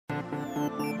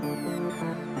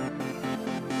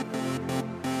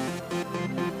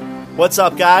What's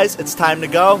up, guys? It's time to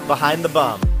go behind the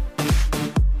bum.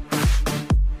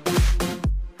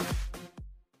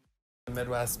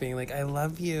 Midwest being like, I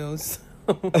love you so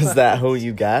Is that who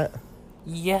you get?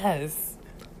 Yes.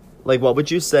 Like, what would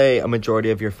you say a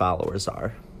majority of your followers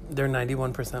are? They're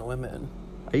 91% women.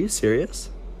 Are you serious?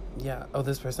 Yeah. Oh,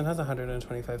 this person has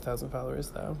 125,000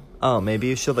 followers, though. Oh, maybe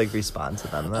you should, like, respond to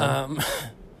them then.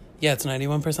 Yeah, it's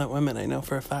 91% women. I know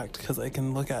for a fact because I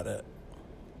can look at it.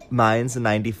 Mine's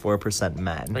 94%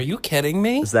 men. Are you kidding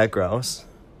me? Is that gross?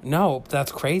 No, that's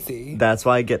crazy. That's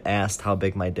why I get asked how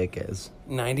big my dick is.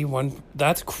 91.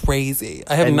 That's crazy.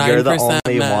 I have 9% you're the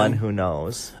only men. one who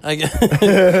knows. Yeah,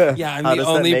 I'm How the does that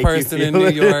only make you person in feel?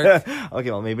 New York.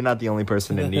 Okay, well, maybe not the only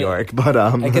person in New York, but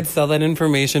I could sell that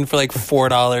information for like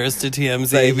 $4 to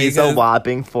TMZ. Like, he's a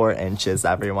whopping 4 inches,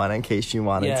 everyone, in case you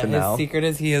wanted to know. His secret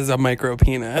is he is a micro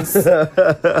penis.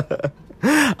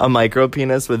 A micro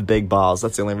penis with big balls.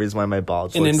 That's the only reason why my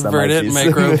balls An look inverted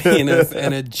semi-decent. micro penis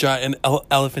and a giant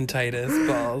elephantitis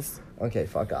balls. Okay,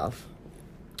 fuck off.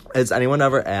 Has anyone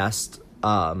ever asked,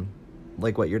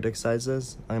 like, what your dick size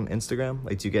is on Instagram?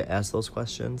 Like, do you get asked those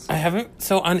questions? I haven't.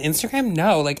 So on Instagram,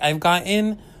 no. Like, I've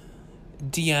gotten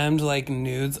DM'd, like,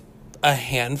 nudes a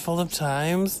handful of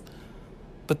times,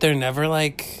 but they're never,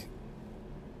 like,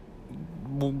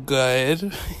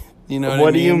 good. You know what I mean?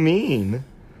 What do you mean?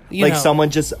 You like, know,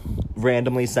 someone just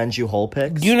randomly sends you whole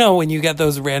pics? You know when you get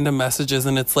those random messages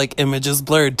and it's, like, images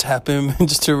blurred, tap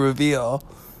image to reveal.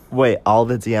 Wait, all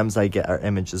the DMs I get are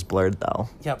images blurred, though.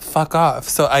 Yeah, fuck off.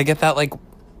 So I get that, like,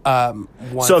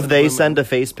 once. So if they send a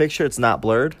face picture, it's not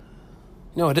blurred?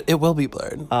 No, it will be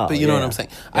blurred. Oh, but you know yeah. what I'm saying.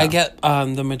 Yeah. I get,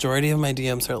 the majority of my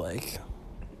DMs are, like,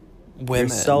 women.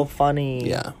 You're so funny.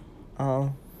 Yeah.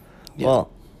 Oh. Yeah.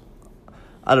 Well,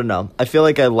 I don't know. I feel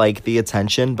like I like the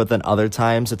attention, but then other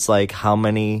times it's like, how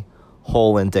many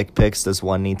hole and dick pics does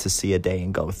one need to see a day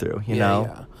and go through, you know?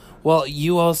 Yeah. Well,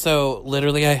 you also,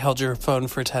 literally, I held your phone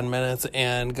for 10 minutes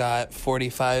and got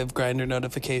 45 Grindr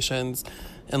notifications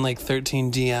and, like,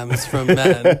 13 DMs from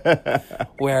men.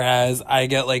 Whereas I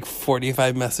get, like,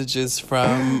 45 messages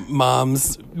from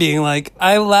moms being like,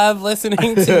 I love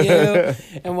listening to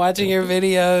you and watching your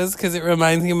videos because it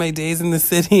reminds me of my days in the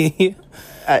city.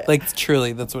 Like,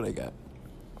 truly, that's what I get.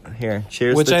 Here,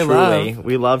 cheers Which to I Truly. love.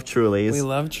 We love Trulies. We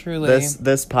love Truly.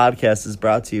 This podcast is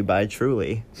brought to you by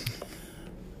Truly.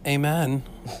 Amen.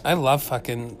 I love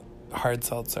fucking hard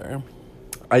seltzer.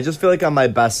 I just feel like I'm my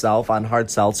best self on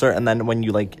hard seltzer, and then when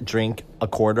you, like, drink a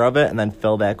quarter of it and then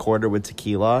fill that quarter with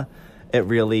tequila, it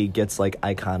really gets, like,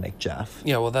 iconic Jeff.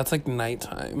 Yeah, well, that's like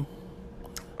nighttime.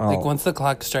 Oh. Like, once the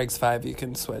clock strikes 5, you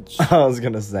can switch. I was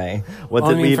gonna say, what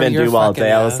Well, did I we mean, for even your do all fucking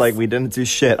day? I was ass. like, we didn't do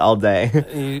shit all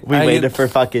day. We I waited did- for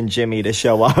fucking Jimmy to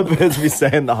show up as we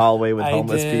sat in the hallway with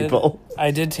homeless people. I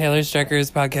did Taylor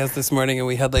Strecker's podcast this morning, and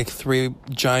we had like 3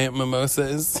 giant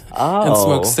mimosas and Oh.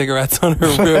 smoked cigarettes on her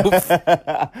roof.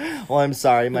 Well, I'm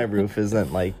sorry, my roof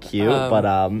isn't, like, cute, but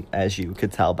as you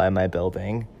could tell by my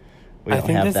building, we I don't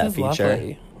think have this that is feature.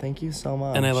 lovely. Thank you so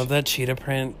much. And I love that cheetah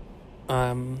print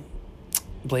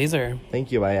blazer.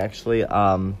 Thank you. I actually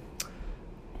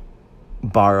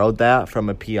borrowed that from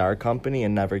a PR company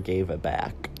and never gave it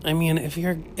back. I mean,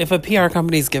 if a PR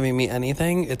company's giving me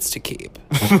anything, it's to keep.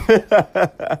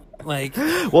 Like,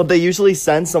 Well, they usually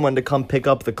send someone to come pick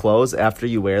up the clothes after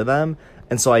you wear them,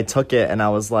 and so I took it and I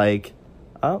was like,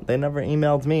 oh, they never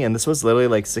emailed me, and this was literally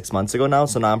like 6 months ago now,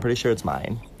 so now I'm pretty sure it's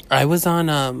mine. I was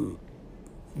on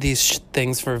these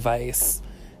things for Vice,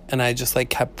 and I just, like,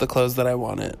 kept the clothes that I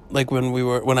wanted. Like,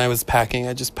 when I was packing,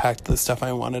 I just packed the stuff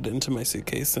I wanted into my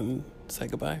suitcase and said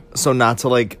goodbye. So not to,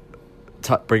 like,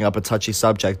 bring up a touchy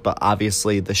subject, but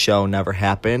obviously the show never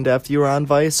happened after you were on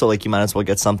Vice, so, like, you might as well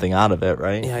get something out of it,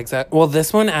 right? Yeah, exactly. Well,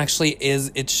 this one actually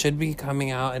it should be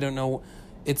coming out. I don't know.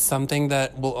 It's something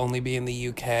that will only be in the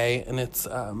UK, and it's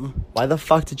Why the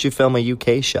fuck did you film a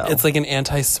UK show? it's like an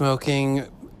anti-smoking,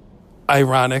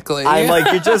 ironically. I'm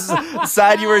like, you just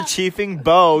said you were chiefing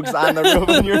Bogues on the roof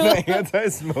and you're the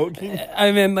anti-smoking.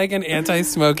 I'm in, like, an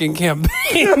anti-smoking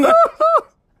campaign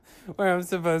where I'm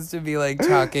supposed to be, like,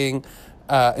 talking.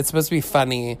 It's supposed to be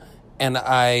funny, and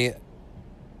I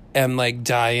am, like,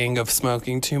 dying of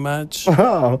smoking too much.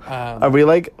 Oh, are we,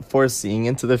 like, foreseeing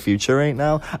into the future right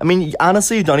now? I mean,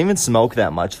 honestly, you don't even smoke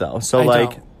that much, though. So,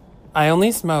 I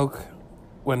only smoke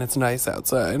when it's nice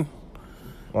outside.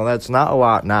 Well, that's not a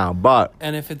lot now, but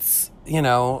And if it's, you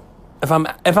know, if I'm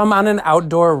on an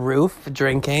outdoor roof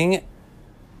drinking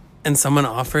and someone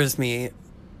offers me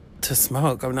to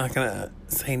smoke, I'm not gonna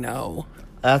say no.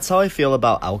 that's how I feel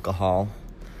about alcohol.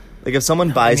 Like, if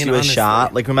someone buys you a honestly.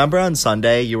 shot, like, remember on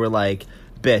Sunday, you were like,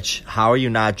 bitch, how are you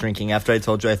not drinking after I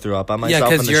told you I threw up on Yeah, myself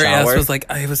in because the your shower? ass was like,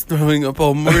 I was throwing up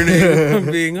all morning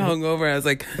from being hungover. I was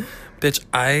like, bitch,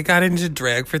 I got into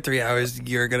drag for 3 hours.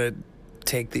 You're going to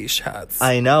take these shots.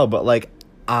 I know, but like,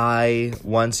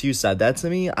 once you said that to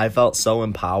me, I felt so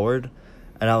empowered.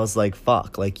 And I was like,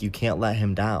 fuck, like, you can't let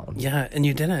him down. Yeah, and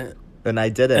you didn't. And I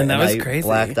did it. And that was I crazy.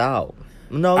 blacked out.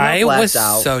 No, not I blacked was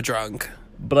out. so drunk.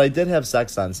 But I did have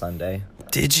sex on Sunday.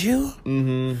 Did you?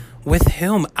 Mm-hmm. With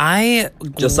whom?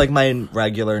 Just like my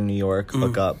regular New York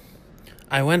hookup.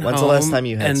 I went When's home the last time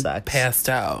you had and sex? passed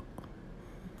out.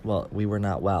 Well, we were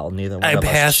not well. Neither one I of us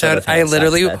passed should out. have had I sex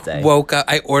literally that day. woke up.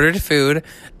 I ordered food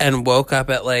and woke up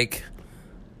at like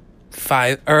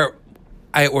 5 or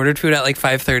I ordered food at like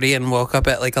 5:30 and woke up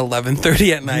at like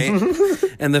 11:30 at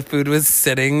night. And the food was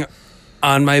sitting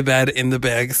on my bed in the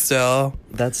bag still.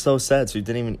 That's so sad. So you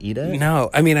didn't even eat it? No,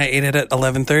 I mean I ate it at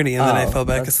 11:30 and then I fell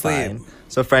back that's asleep. fine.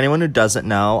 So for anyone who doesn't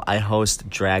know, I host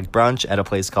drag brunch at a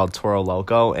place called Toro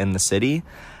Loco in the city.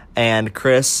 And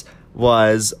Chris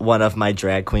was one of my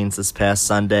drag queens this past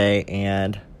Sunday.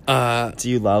 And do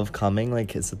you love coming?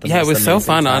 Like, is it the Yeah, most it was so amazing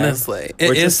fun, time? honestly.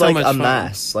 We're It is just so like much a fun.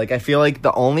 mess. Like, I feel like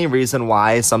the only reason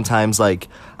why sometimes like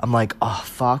I'm like, oh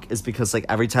fuck, is because like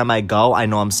every time I go, I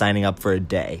know I'm signing up for a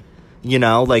day. You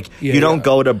know, like Yeah, you don't yeah.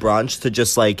 go to brunch to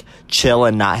just like chill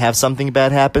and not have something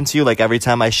bad happen to you. Like every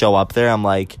time I show up there, I'm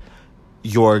like,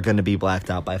 you're gonna be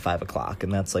blacked out by 5 o'clock,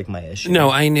 and that's like my issue.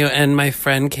 No, I knew, and my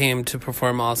friend came to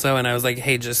perform also, and I was like,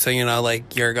 "Hey, just so you know,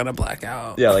 like you're gonna black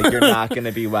out." Yeah, like you're not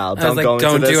gonna be well. I was Don't like, go into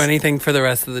 "Don't this. do anything for the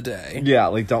rest of the day," Yeah,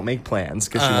 like don't make plans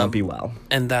because you won't be well.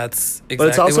 and that's exactly. But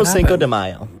it's also what Cinco happened. de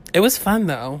Mayo. It was fun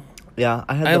though, Yeah,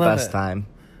 I had I the love best it. time.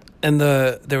 and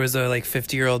there was a like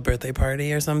 50-year-old birthday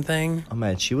party or something. Oh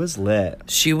man, she was lit.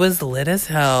 She was lit as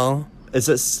hell. Is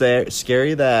it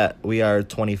scary that we are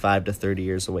 25 to 30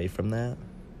 years away from that?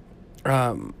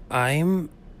 I'm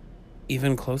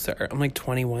even closer. I'm like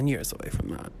 21 years away from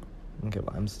that. Okay,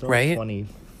 well, I'm still Right?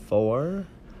 24.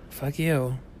 Fuck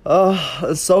you. Oh,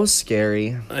 it's so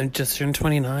scary. I just turned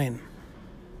 29.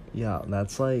 Yeah,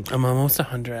 that's like, I'm almost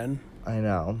 100. I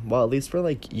know. Well, at least we're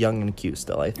like young and cute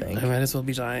still, I think. I might as well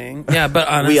be dying. Yeah, but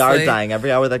honestly, We are dying.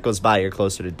 Every hour that goes by, you're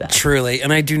closer to death. Truly,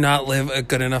 and I do not live a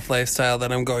good enough lifestyle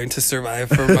that I'm going to survive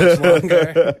for much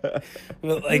longer.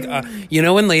 But like, you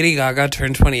know, when Lady Gaga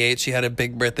turned 28, she had a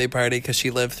big birthday party because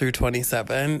she lived through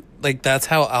 27. Like, that's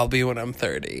how I'll be when I'm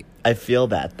 30. I feel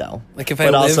that though. Like, if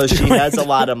But I also, lived she through has a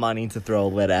lot of money to throw a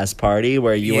lit ass party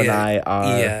where you and I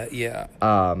are yeah.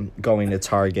 going to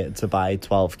Target to buy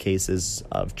 12 cases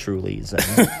of Trulies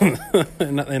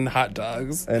and hot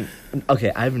dogs. and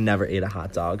okay, I've never ate a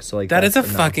hot dog, so like That is a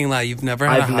that's- no. fucking lie. You've never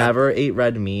had a I've hot never ate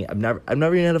red meat. I've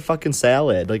never even had a fucking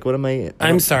salad. Like, what am I?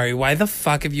 I'm sorry. Why the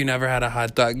fuck have you never had a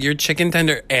hot dog? Your chicken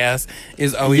tender ass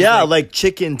is always Yeah, like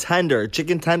chicken tender.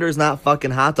 Chicken tender is not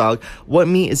fucking hot dog. What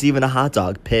meat is even a hot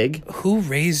dog? Pig? who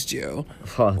raised you?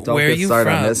 Oh, don't Where are get you started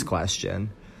on from? this question.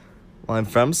 Well, I'm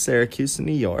from Syracuse,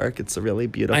 New York. It's a really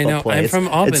beautiful I know, I'm place. from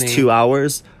Albany. It's 2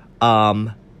 hours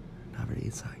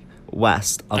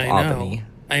west of I know. Albany.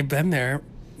 I've been there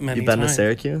many You've been times. to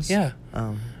Syracuse? Yeah.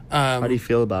 How do you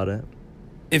feel about it?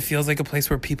 It feels like a place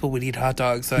where people would eat hot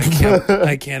dogs, so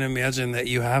I can't imagine that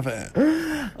you haven't.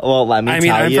 Well, let me I mean,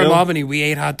 tell I'm you. from Albany. We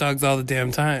ate hot dogs all the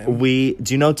damn time. Do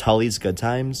you know Tully's Good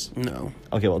Times? No.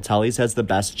 Okay, well, Tully's has the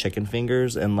best chicken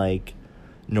fingers in like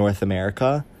North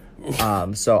America.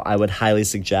 So I would highly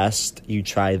suggest you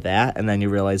try that, and then you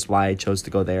realize why I chose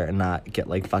to go there and not get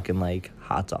like fucking like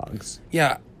hot dogs.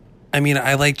 Yeah. I mean,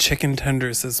 I like chicken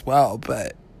tenders as well,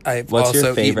 but I've What's your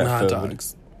also favorite eaten hot food?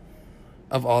 dogs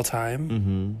of all time.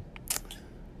 Mm-hmm.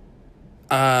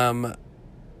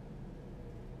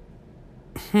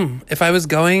 If I was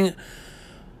going,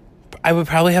 I would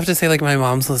probably have to say like my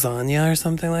mom's lasagna or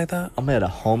something like that. I'm at a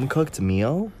home cooked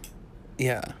meal.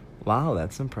 Yeah. Wow,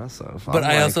 that's impressive. But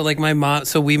I'm I like- also like my mom.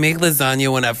 So we make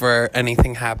lasagna whenever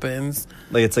anything happens.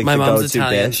 like it's like My the mom's go-to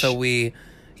Italian, dish.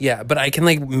 so but I can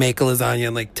like make a lasagna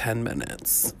in like 10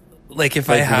 minutes. Like if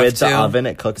I like have with to. the oven,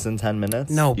 it cooks in 10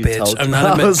 minutes. No, You bitch, told- I'm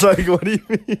not a I was like, what do you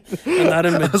mean? I'm not a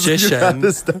I was like, you magician. got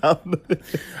this down.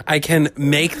 I can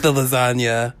make the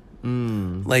lasagna.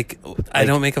 Like I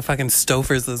don't make a fucking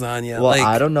Stouffer's lasagna. Well, like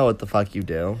I don't know what the fuck you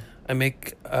do. I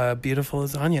make a beautiful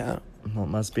lasagna, Well, it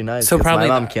must be nice. So 'cause probably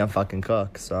my mom that. can't fucking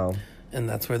cook, so. and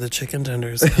that's where the chicken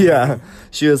tenders. Come. Yeah.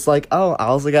 She was like, oh,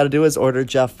 all I got to do is order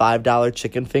Jeff $5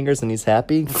 chicken fingers and he's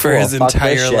happy. For Cool, his fuck this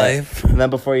entire shit. life. And then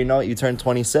before you know it, you turn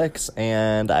 26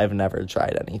 and I've never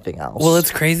tried anything else. Well, it's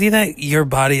crazy that your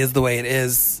body is the way it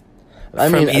is. I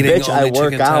from mean, eating bitch, I only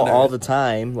work chicken out tenders. all the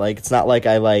time. Like, it's not like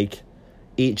I, like,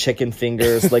 eat chicken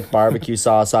fingers, like, barbecue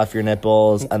sauce off your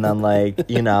nipples, and then, like,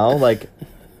 you know, like,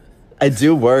 I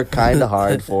do work kind of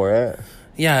hard for it.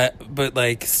 Yeah, but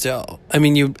like still, I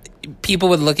mean, people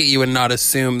would look at you and not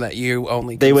assume that you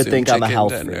only. They would think I'm a chicken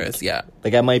health tenders. freak. Yeah,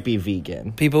 Like I might be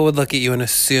vegan. people would look at you and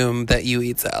assume that you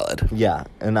eat salad. Yeah,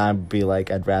 and I'd be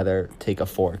like, I'd rather take a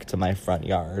fork to my front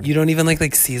yard. You don't even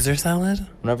like Caesar salad?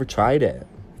 I've never tried it.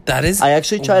 That is. I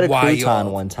actually tried a wild.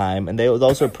 crouton one time, and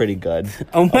those were pretty good.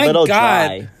 Oh my a little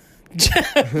God.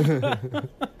 dry.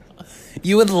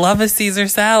 You would love a Caesar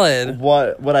salad.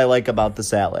 What I like about the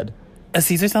salad. A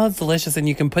Caesar salad's delicious, and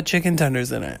you can put chicken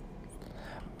tenders in it.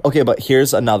 Okay, but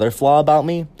here's another flaw about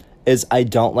me is I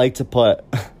don't like to put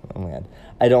oh man.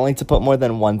 I don't like to put more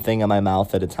than one thing in my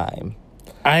mouth at a time.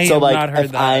 I So have like not heard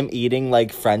if that. I'm eating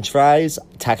like French fries,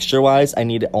 texture wise, I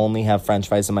need to only have French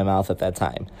fries in my mouth at that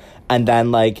time. And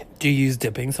then like Do you use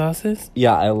dipping sauces?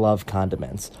 yeah, I love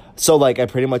condiments. So like I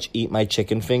pretty much eat my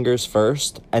chicken fingers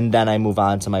first and then I move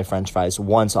on to my French fries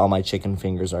once all my chicken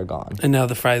fingers are gone. And now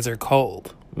the fries are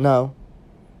cold. No.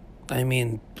 I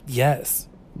mean, yes.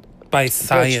 By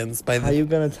science. How you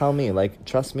gonna tell me? Like,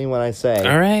 trust me when I say.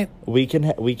 All right. We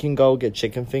can go get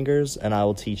chicken fingers, and I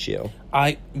will teach you.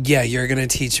 Yeah, you're gonna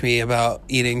teach me about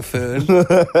eating food.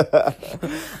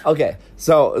 Okay,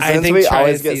 so I since think we try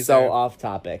always a get Caesar. so off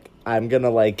topic, I'm gonna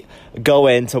like go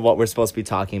into what we're supposed to be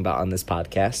talking about on this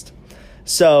podcast.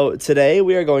 So today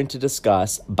we are going to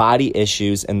discuss body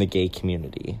issues in the gay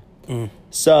community.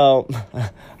 So,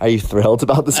 are you thrilled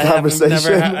about this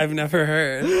conversation? I've never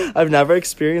heard. I've never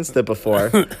experienced it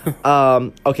before.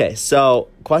 Okay, so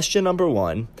question number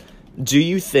 1. Do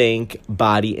you think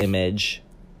body image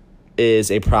is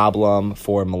a problem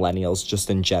for millennials just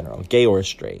in general, gay or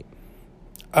straight?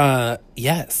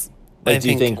 Yes. Like, do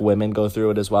you think women go through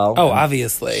it as well? Oh, And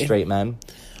obviously. Straight men?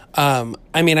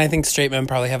 I mean, I think straight men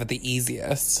probably have it the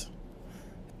easiest.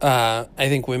 I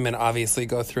think women obviously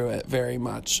go through it very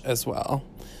much as well.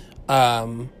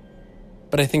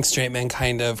 But I think straight men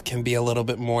kind of can be a little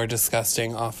bit more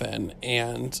disgusting often.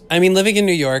 And I mean, living in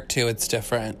New York too, it's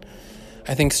different.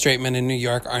 I think straight men in New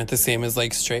York aren't the same as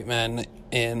like straight men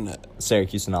in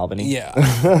Syracuse and Albany?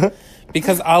 yeah.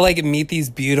 Because I'll like meet these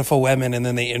beautiful women and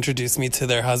then they introduce me to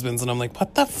their husbands and I'm like,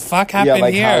 what the fuck happened Yeah,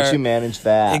 like here? how'd you manage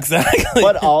that? Exactly.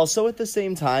 But also at the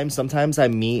same time, sometimes I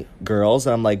meet girls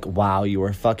and I'm like, wow, you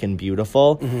are fucking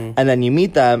beautiful. Mm-hmm. And then you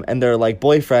meet them and their like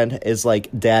boyfriend is like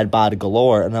dad bod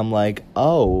galore. And I'm like,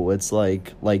 oh, it's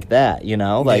like that, you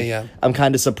know? Like yeah. I'm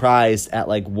kind of surprised at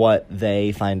like what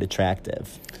they find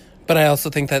attractive. But I also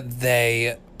think that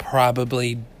they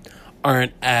probably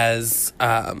aren't as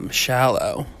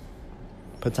shallow.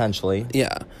 Potentially.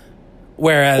 Yeah.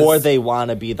 Whereas... Or they want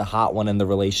to be the hot one in the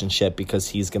relationship because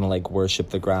he's going to like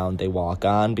worship the ground they walk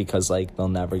on because like they'll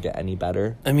never get any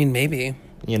better. I mean, maybe.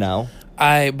 You know?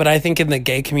 But I think in the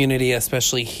gay community,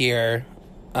 especially here,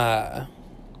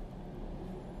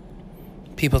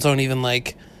 people don't even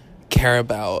like care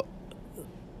about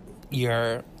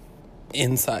your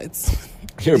insides.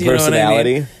 Your You know what I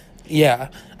personality. mean? Yeah.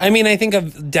 I mean, I think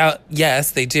of doubt.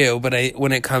 Yes, they do. But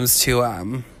when it comes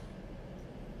to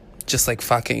just like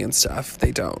fucking and stuff,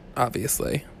 they don't,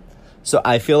 obviously. So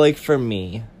I feel like for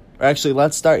me, or actually,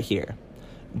 let's start here.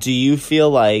 Do you feel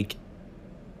like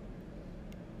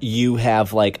you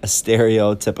have like a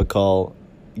stereotypical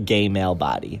gay male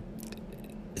body?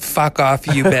 Fuck off,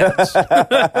 you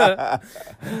bitch.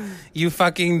 You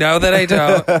fucking know that I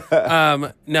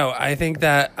don't. No, I think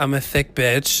that I'm a thick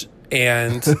bitch,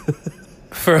 and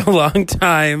for a long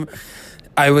time,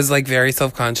 I was like very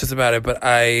self-conscious about it, but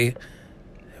I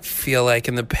feel like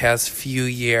in the past few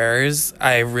years,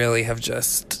 I really have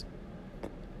just...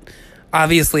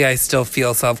 Obviously, I still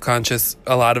feel self-conscious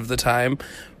a lot of the time,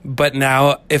 but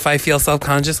now if I feel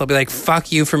self-conscious, I'll be like,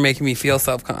 fuck you for making me feel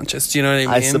self-conscious. Do you know what I mean?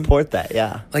 I support that,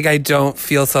 yeah. Like, I don't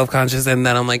feel self-conscious, and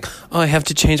then I'm like, oh, I have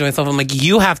to change myself. I'm like,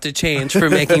 you have to change for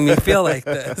making me feel like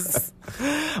this.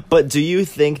 But do you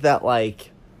think that, like...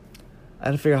 I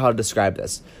have to figure out how to describe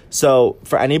this. So,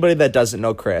 for anybody that doesn't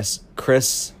know Chris...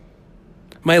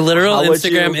 My literal How would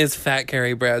Instagram you- is Fat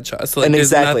Carrie Bradshaw. So, like, And there's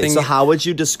exactly. nothing... So how would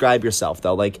you describe yourself,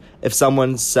 though? Like, if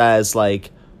someone says, like,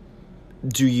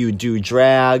 do you do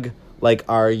drag? Like,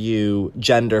 are you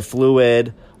gender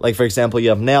fluid? Like, for example, you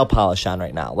have nail polish on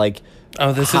right now. Like,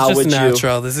 Oh, this is how just would you-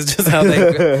 natural. This is just how they...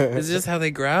 this is just how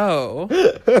they grow.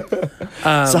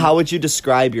 so how would you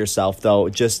describe yourself, though,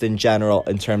 just in general,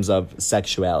 in terms of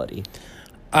sexuality?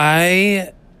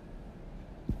 I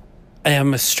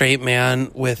am a straight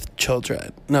man with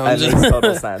children. No, I'm That just... makes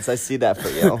total sense. I see that for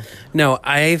you. No,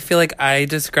 I feel like I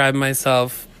describe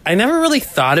myself... I never really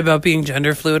thought about being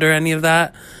gender fluid or any of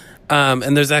that.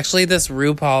 And there's actually this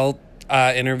RuPaul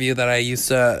interview that I used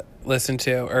to listen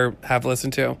to or have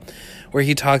listened to where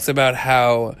he talks about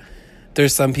how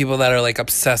there's some people that are like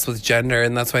obsessed with gender,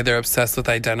 and that's why they're obsessed with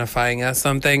identifying as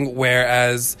something,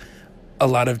 whereas a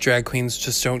lot of drag queens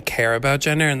just don't care about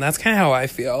gender. And that's kind of how I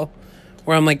feel,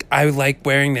 where I'm like, I like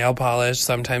wearing nail polish.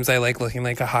 Sometimes I like looking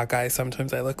like a hot guy.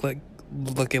 Sometimes I look like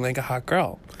looking like a hot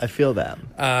girl. I feel that.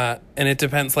 And it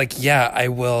depends. Like, yeah, I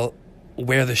will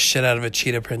wear the shit out of a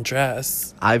cheetah print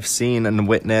dress. I've seen and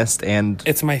witnessed, and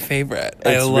it's my favorite. It's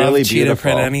I love really cheetah beautiful.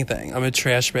 print anything. I'm a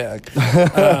trash bag.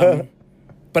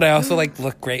 But I also like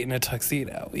look great in a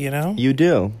tuxedo, you know? You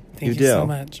do. Thank you so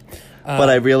much. But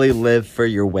I really live for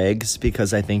your wigs,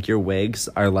 because I think your wigs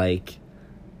are like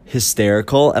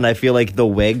hysterical, and I feel like the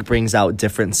wig brings out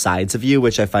different sides of you,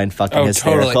 which I find fucking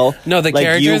hysterical. Totally. No, the like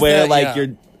characters you wear that, like yeah. your,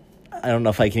 I don't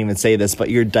know if I can even say this, but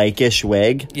your dykish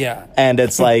wig. Yeah. And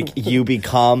it's like you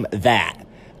become that.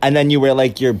 And then you wear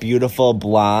like your beautiful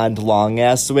blonde long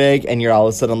ass wig, and you're all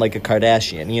of a sudden like a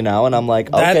Kardashian, you know? And I'm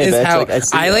like, okay, That is bitch, how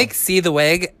like, I you. like see the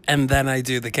wig, and then I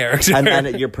do the character. And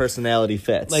then your personality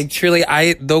fits. Like, truly,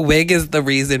 the wig is the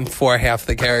reason for half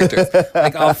the characters.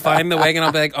 Like, I'll find the wig and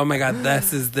I'll be like, oh my God,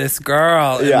 this is this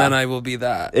girl. And then I will be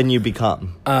that. And you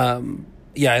become.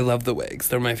 Yeah, I love the wigs.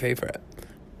 They're my favorite.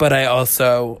 But I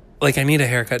also, like, I need a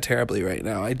haircut terribly right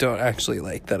now. I don't actually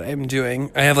like that I'm doing.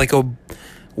 I have like a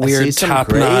weird I see some top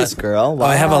grays, knot. girl. Wow. Oh,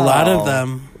 I have a lot of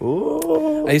them.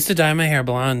 Ooh. I used to dye my hair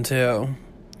blonde too.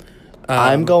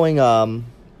 I'm gonna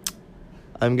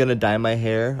dye my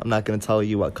hair. I'm not gonna tell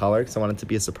you what color because I want it to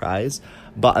be a surprise.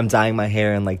 But I'm dyeing my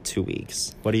hair in like 2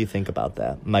 weeks. What do you think about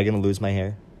that? Am I gonna lose my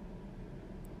hair?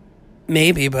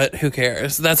 Maybe, but who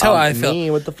cares? That's how I feel.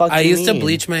 Me? What the fuck? I do you used to mean?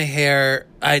 bleach my hair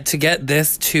to get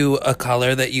this to a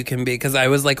color that you can be, because I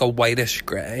was like a whitish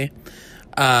gray,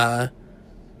 and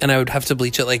I would have to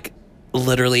bleach it like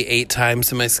literally 8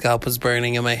 times, and my scalp was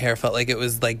burning, and my hair felt like it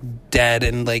was like dead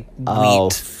and like wheat. Oh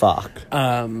fuck!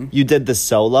 You did the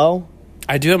solo?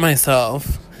 I do it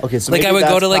myself. Okay, so like maybe I would go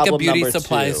that's to like a problem beauty number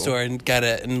supply 2. store and get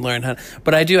it and learn how.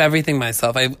 But I do everything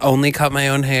myself. I only cut my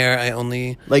own hair. I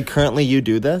only Like currently, you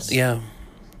do this? yeah.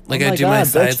 Like Oh I do my God,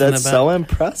 sides bitch, in the that's back. so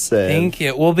impressive. Thank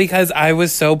you. Well, because I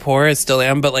was so poor, I still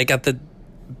am, but like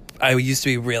I used to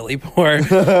be really poor. And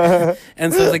so I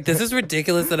was like, this is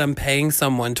ridiculous that I'm paying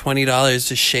someone $20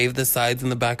 to shave the sides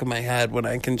and the back of my head when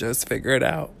I can just figure it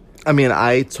out. I mean,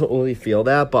 I totally feel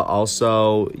that, but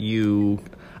also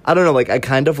I don't know, like I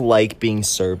kind of like being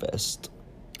serviced.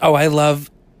 Oh, I love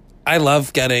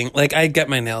getting, like, I get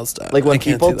my nails done. Like when I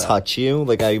can't people do that. touch you,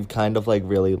 like I kind of like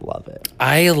really love it.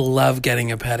 I love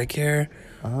getting a pedicure.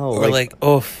 Oh, Or like,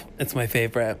 oof, it's my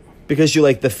favorite. because you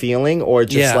like the feeling, or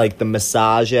just Yeah. like the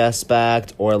massage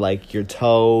aspect, or like your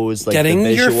toes, like Getting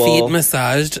the your visual. feet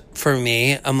massaged, for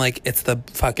me, I'm like, it's the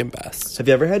fucking best. Have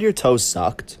you ever had your toes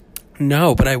sucked?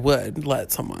 No, but I would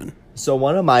let someone. So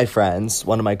one of my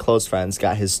close friends,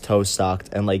 got his toe sucked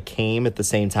and like came at the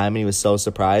same time, and he was so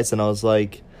surprised, and I was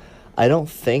like, I don't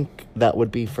think that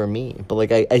would be for me, but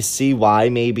like I see why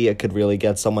maybe it could really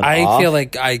get someone I off. feel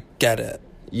like I get it.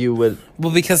 You would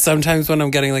Well, because sometimes when I'm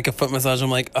getting like a foot massage,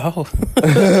 I'm like, oh,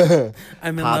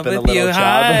 I'm in Pop love in a with you. little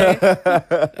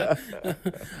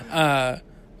Hi.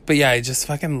 But yeah, I just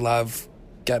fucking love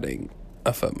getting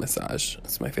a foot massage.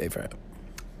 It's my favorite.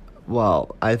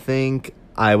 Well, I think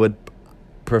I would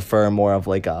prefer more of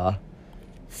like a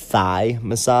thigh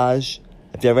massage.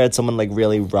 Have you ever had someone like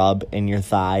really rub in your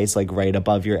thighs, like right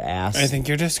above your ass? I think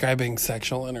you're describing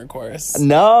sexual intercourse.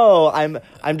 No,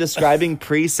 I'm describing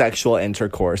pre-sexual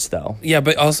intercourse though. Yeah,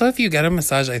 but also if you get a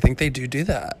massage, I think they do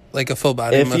that. Like a full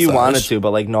body massage. If you wanted to,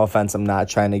 but like no offense, I'm not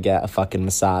trying to get a fucking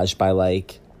massage by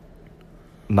like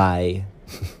my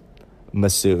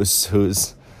masseuse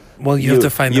who's Well, you have to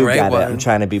find the right get one. it. I'm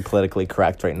trying to be politically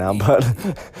correct right now, but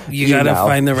You gotta know.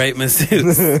 find the right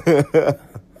masseuse.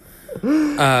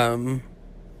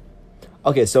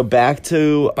 Okay, so back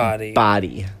to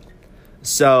Body.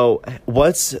 So,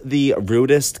 what's the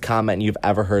rudest comment you've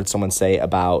ever heard someone say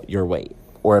about your weight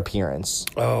or appearance?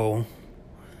 Oh.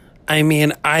 I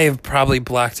mean, I've probably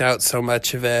blocked out so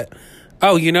much of it.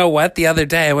 Oh, you know what? The other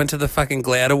day I went to the fucking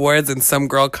GLAAD Awards and some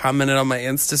girl commented on my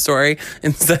Insta story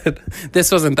and said,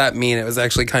 this wasn't that mean, it was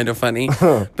actually kind of funny.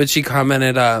 But she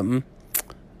commented,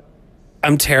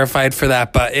 I'm terrified for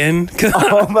that button.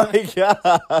 Oh my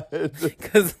God.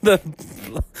 Because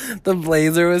the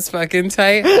blazer was fucking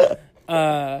tight.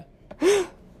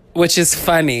 Which is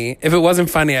funny. If it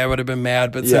wasn't funny, I would have been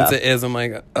mad. But since it is, I'm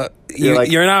like,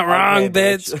 you're not wrong,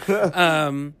 okay,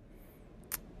 bitch.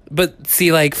 But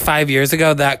see, like 5 years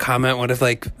ago, that comment would have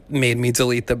like made me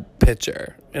delete the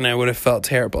picture, and I would have felt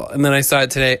terrible. And then I saw it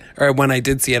today, or when I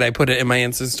did see it, I put it in my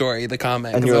Insta story, the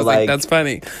comment, And because you I were was like, like, "That's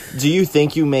funny." Do you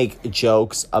think you make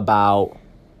jokes about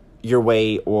your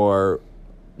weight or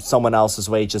someone else's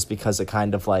weight just because it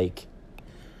kind of like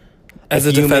as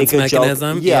a defense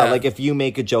mechanism. Like if you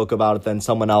make a joke about it, then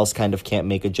someone else kind of can't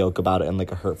make a joke about it in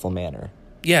like a hurtful manner.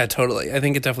 Yeah, totally. I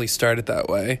think it definitely started that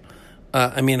way.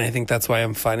 I mean, I think that's why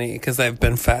I'm funny, because I've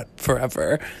been fat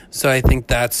forever. So I think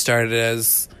that started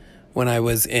as when I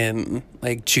was in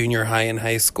like junior high and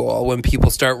high school, when people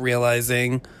start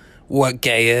realizing what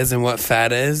gay is and what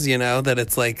fat is, you know, that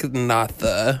it's like not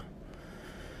the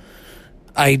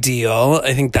ideal.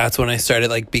 I think that's when I started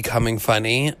like becoming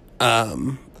funny.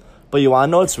 But you want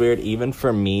to know what's weird? Even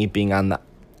for me being on the,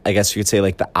 I guess you could say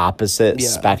like the opposite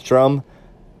spectrum,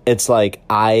 it's like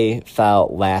I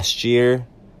felt last year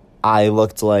I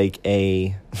looked like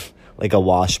a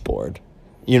washboard.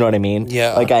 You know what I mean?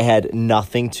 Yeah. Like I had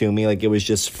nothing to me. Like it was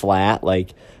just flat.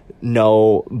 Like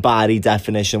no body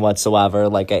definition whatsoever.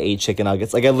 Like I ate chicken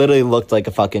nuggets. Like I literally looked like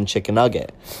a fucking chicken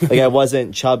nugget. Like I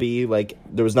wasn't chubby. Like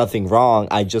there was nothing wrong.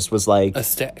 I just was like a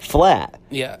stick. Flat.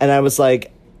 Yeah. And I was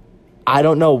like, I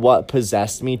don't know what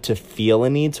possessed me to feel a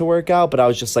need to work out, but I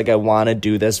was just like, I want to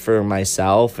do this for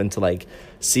myself and to like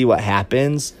see what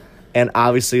happens. And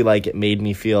obviously, like, it made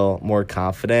me feel more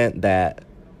confident that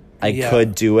I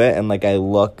could do it and, like, I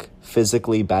look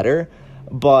physically better.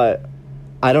 But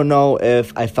I don't know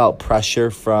if I felt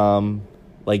pressure from,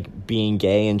 like, being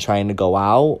gay and trying to go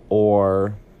out,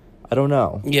 or I don't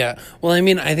know. Yeah. Well, I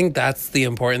mean, I think that's the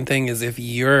important thing is if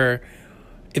you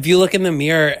look in the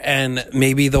mirror and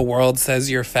maybe the world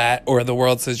says you're fat or the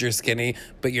world says you're skinny,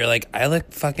 but you're like, I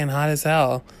look fucking hot as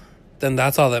hell, then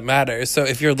that's all that matters. So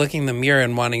if you're looking in the mirror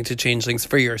and wanting to change things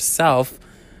for yourself,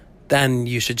 then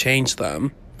you should change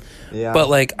them. Yeah. But,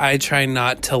 like, I try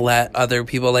not to let other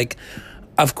people, like,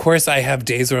 of course I have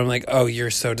days where I'm like, oh,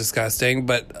 you're so disgusting.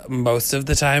 But most of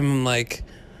the time I'm like,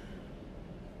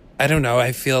 I don't know.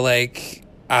 I feel like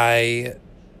I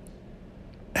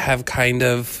have kind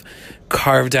of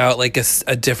carved out, like,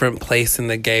 a different place in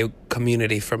the gay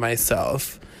community for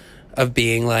myself of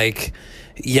being like,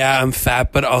 yeah, I'm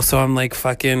fat, but also I'm like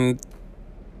fucking,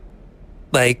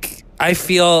 like, I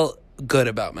feel good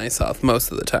about myself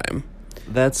most of the time.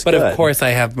 That's but good. Of course I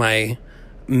have my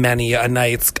many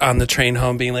nights on the train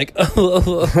home being like,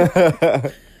 oh.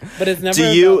 But it's never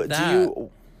about that. Do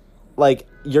you, like,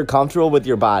 you're comfortable with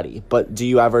your body, but do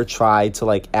you ever try to,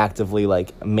 like, actively,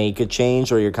 like, make a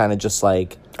change, or you're kind of just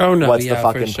like, oh no, what's the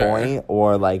fucking point,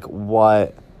 or like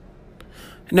what?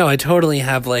 No, I totally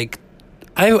have, like,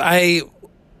 I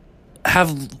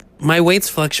have, my weight's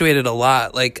fluctuated a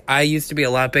lot. Like, I used to be a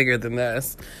lot bigger than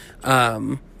this.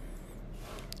 And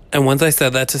once I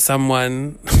said that to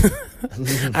someone,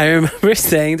 I remember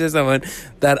saying to someone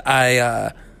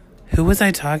that who was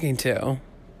I talking to?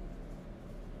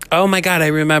 Oh my God, I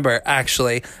remember,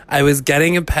 actually. I was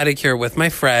getting a pedicure with my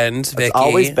friend, Vicky. It's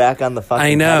always back on the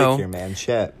fucking pedicure, man.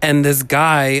 Shit. And this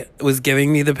guy was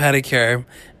giving me the pedicure,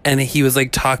 and he was,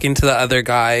 like, talking to the other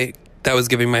guy that was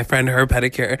giving my friend her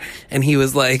pedicure. And he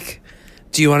was like,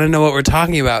 do you want to know what we're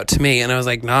talking about to me? And I was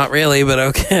like, not really, but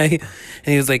okay. And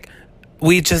he was like,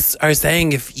 we just are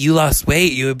saying if you lost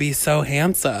weight, you would be so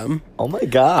handsome. Oh my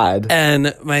God.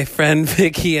 And my friend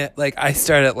Vicky, like, I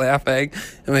started laughing.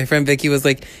 And my friend Vicky was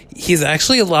like, he's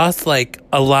actually lost, like,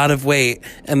 a lot of weight.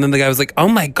 And then the guy was like, oh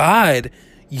my God,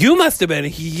 you must have been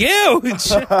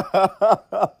huge.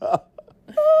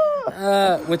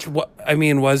 Which, I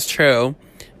mean, was true.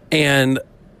 And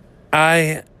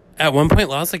I, at one point,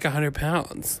 lost, like, 100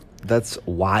 pounds. That's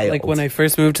wild. Like, when I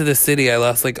first moved to the city, I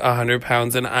lost, like, 100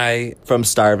 pounds, and From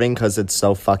starving, because it's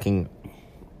so fucking...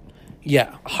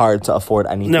 Yeah. Hard to afford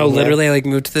anything. No, here. literally, I, like,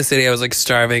 moved to the city, I was, like,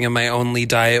 starving, and my only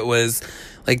diet was,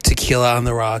 like, tequila on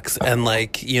the rocks, and,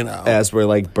 like, you know... As we're,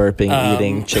 like, burping,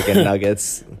 eating chicken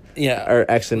nuggets. Yeah. Or,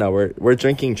 actually, no, we're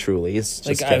drinking Trulies. Just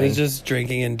like, kidding. I was just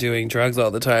drinking and doing drugs all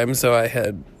the time, so I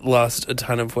had lost a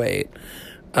ton of weight.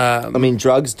 I mean,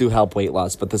 drugs do help weight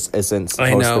loss, but this isn't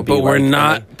supposed I know, to be but we're like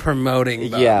not promoting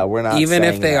them. Yeah, we're not even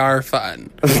if they that. are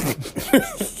fun.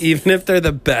 Even if they're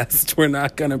the best, we're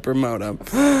not going to promote them.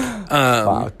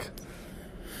 Fuck.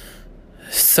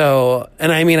 So,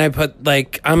 and I mean, I put,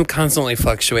 like, I'm constantly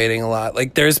fluctuating a lot.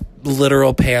 Like, there's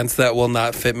literal pants that will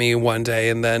not fit me one day,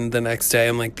 and then the next day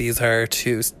I'm like, these are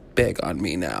too big on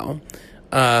me now.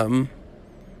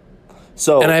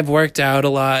 So, and I've worked out a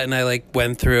lot, and I, like,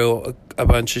 went through a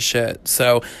bunch of shit.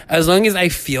 So as long as I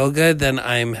feel good, then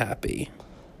I'm happy.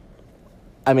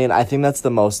 I mean, I think that's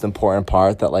the most important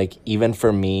part, that, like, even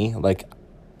for me, like,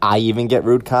 I even get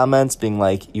rude comments being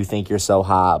like, you think you're so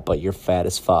hot, but you're fat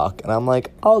as fuck. And I'm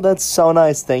like, oh, that's so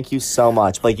nice. Thank you so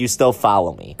much. But, like, you still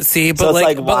follow me. See, but so it's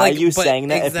like, why are you saying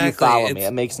that exactly, if you follow me?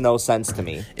 It makes no sense to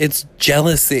me. It's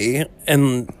jealousy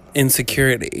and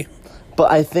insecurity.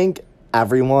 But I think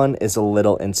everyone is a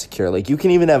little insecure. Like, you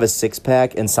can even have a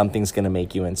six-pack and something's going to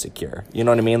make you insecure. You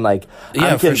know what I mean? Like,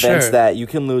 I'm convinced that you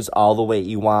can lose all the weight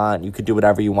you want. You could do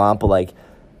whatever you want, but, like,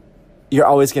 you're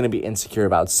always going to be insecure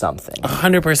about something.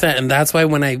 100%. And that's why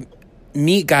when I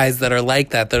meet guys that are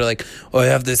like that, they're like, oh, I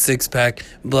have this six-pack,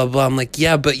 blah, blah. I'm like,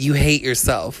 yeah, but you hate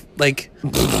yourself. Like,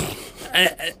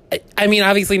 I mean,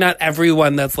 obviously not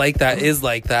everyone that's like that is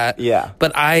like that. Yeah.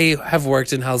 But I have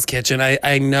worked in Hell's Kitchen.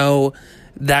 I know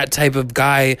that type of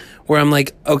guy where I'm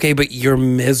like, okay, but you're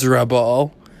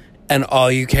miserable and all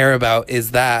you care about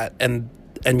is that and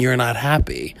you're not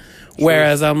happy. True.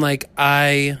 Whereas I'm like,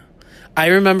 I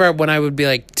remember when I would be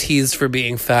like teased for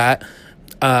being fat,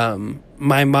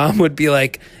 my mom would be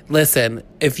like, listen,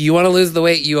 if you want to lose the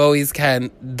weight, you always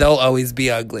can. They'll always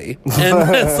be ugly. And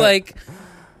that's like,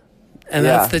 and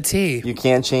that's the tea. You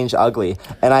can't change ugly.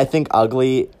 And I think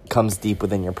ugly comes deep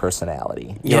within your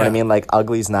personality. You know what I mean? Like,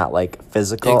 ugly's not, like,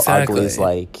 physical. Exactly. Ugly's,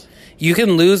 like... You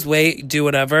can lose weight, do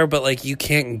whatever, but, like, you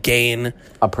can't gain...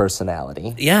 a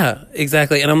personality. Yeah,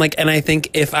 exactly. And I'm like, and I think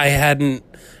if I hadn't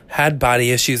had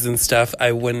body issues and stuff,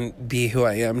 I wouldn't be who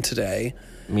I am today.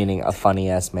 Meaning a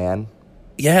funny-ass man?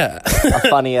 Yeah. A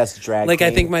funny-ass drag Like, queen.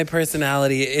 I think my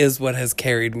personality is what has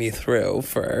carried me through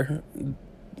for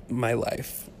my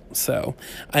life. So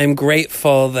I'm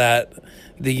grateful that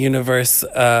the universe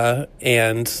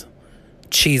and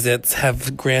Cheez-Its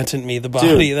have granted me the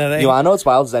body that I... You want to know what's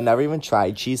wild? Is I never even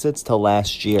tried Cheez-Its till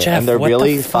last year. Jeff, and they're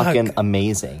really the fuck? fucking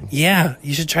amazing. Yeah,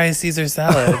 you should try a Caesar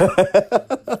salad.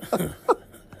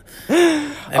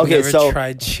 I've never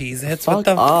tried Cheez-Its. What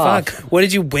the fuck? What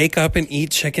did you wake up and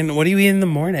eat chicken? What do you eat in the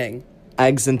morning?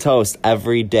 Eggs and toast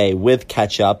every day with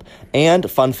ketchup.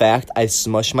 And fun fact, I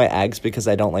smush my eggs because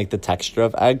I don't like the texture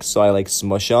of eggs. So I like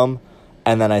smush them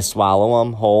and then I swallow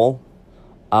them whole.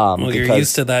 Well, you're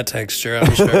used to that texture,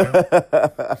 I'm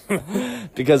sure.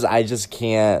 Because I just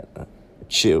can't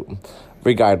chew.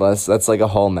 Regardless, that's like a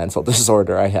whole mental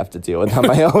disorder I have to deal with on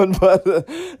my own, but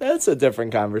that's a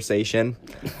different conversation.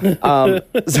 So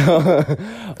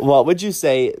what would you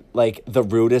say, like, the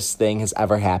rudest thing has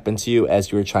ever happened to you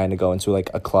as you were trying to go into,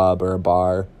 like, a club or a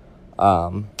bar?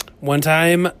 One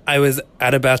time, I was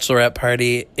at a bachelorette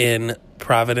party in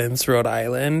Providence, Rhode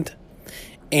Island,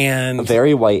 and... a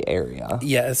very white area.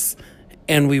 Yes.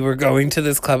 And we were going to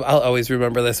this club. I'll always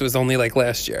remember this. It was only, like,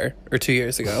 last year or 2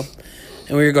 years ago.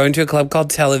 And we were going to a club called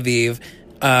Tel Aviv.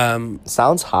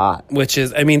 Sounds hot. Which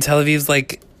is, I mean, Tel Aviv's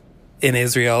like in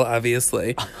Israel,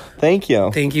 obviously. Thank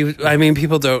you. Thank you. I mean,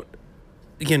 people don't,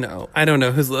 you know, I don't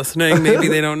know who's listening. Maybe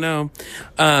they don't know.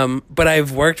 But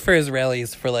I've worked for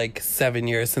Israelis for like 7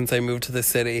 years since I moved to the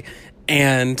city.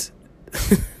 And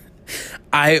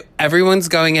everyone's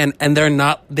going in and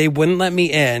they wouldn't let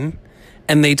me in.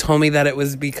 And they told me that it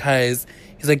was because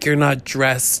he's like, you're not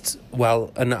dressed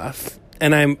well enough.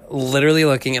 And I'm literally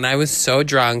looking, and I was so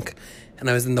drunk, and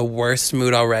I was in the worst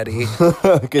mood already.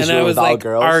 And I was like,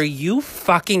 girls. Are you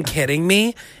fucking kidding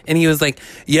me? And he was like,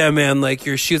 yeah, man, like,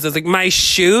 your shoes. I was like, my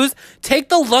shoes? Take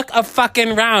the look a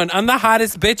fucking round. I'm the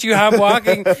hottest bitch you have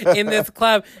walking in this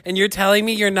club, and you're telling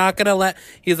me you're not going to let...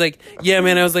 He's like, yeah,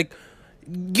 man. I was like,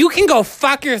 you can go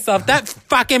fuck yourself. That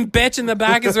fucking bitch in the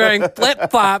back is wearing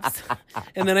flip-flops.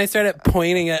 And then I started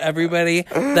pointing at everybody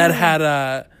that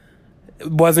had...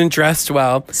 wasn't dressed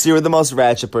well. So you were the most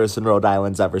ratchet person Rhode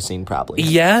Island's ever seen, probably.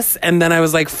 Yes, and then I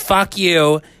was like, fuck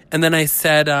you. And then I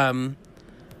said,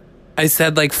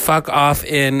 like, fuck off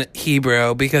in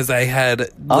Hebrew because I had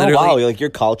literally... Oh, wow, like,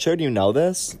 you're cultured? You know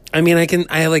this? I mean,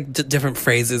 I have, like, different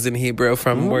phrases in Hebrew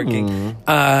from working.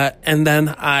 And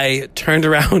then I turned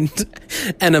around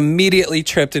and immediately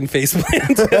tripped and face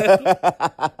planted.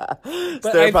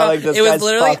 But it was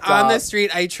literally on the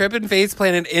street. I tripped and face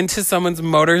planted into someone's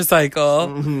motorcycle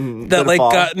that, like,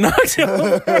 got knocked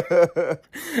over.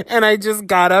 And I just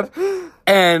got up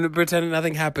and pretended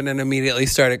nothing happened and immediately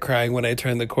started crying when I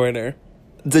turned the corner.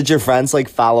 Did your friends, like,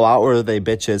 follow out, or were they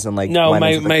bitches and, like... No,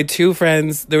 my two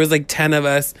friends, there was, like, 10 of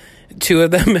us. 2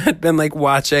 of them had been, like,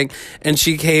 watching, and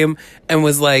she came and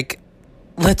was like,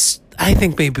 I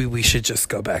think maybe we should just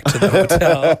go back to the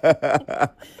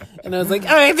hotel. And I was like,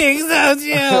 I think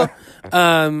so,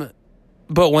 too.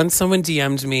 But once someone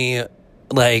DM'd me,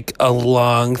 like, a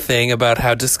long thing about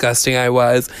how disgusting I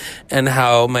was and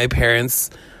how my parents...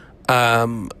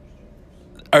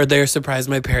 Or they're surprised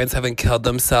my parents haven't killed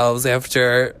themselves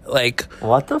after, like...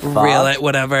 What the fuck?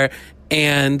 Whatever.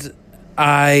 And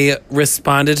I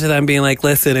responded to them being like,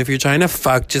 listen, if you're trying to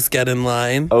fuck, just get in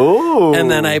line. Oh. And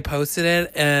then I posted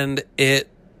it, and it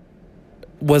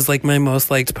was, like, my most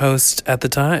liked post at the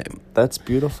time. That's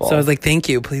beautiful. So I was like, thank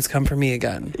you. Please come for me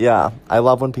again. Yeah. I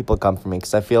love when people come for me,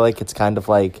 because I feel like it's kind of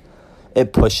like...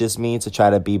 it pushes me to try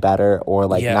to be better or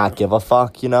like not give a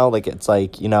fuck, you know? Like it's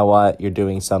like, you know what, you're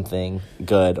doing something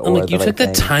good or like you the took right the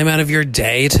thing. time out of your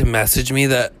day to message me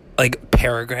that like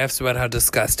paragraphs about how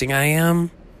disgusting I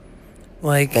am.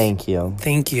 Like thank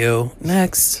you.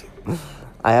 Next.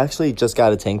 I actually just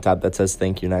got a tank top that says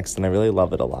thank you next, and I really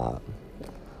love it a lot.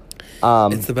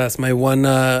 It's the best. My one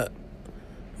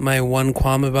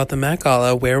qualm about the Met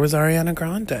Gala, where was Ariana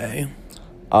Grande?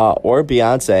 Or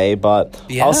Beyonce, but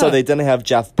also they didn't have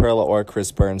Jeff Perla or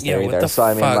Chris Burns there either. So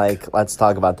I mean, like, let's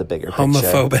talk about the bigger picture.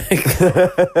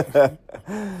 Homophobic.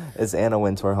 Is Anna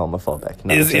Wintour homophobic?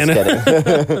 No, Is just Anna?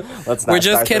 kidding. Let's not. We're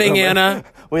just kidding, Anna.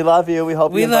 We love you. We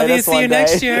hope we you love invite you. us See one you day.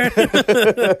 next year.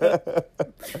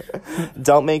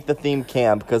 Don't make the theme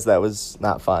camp because that was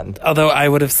not fun. Although I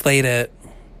would have slayed it.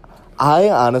 I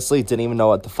honestly didn't even know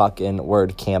what the fucking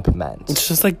word camp meant. It's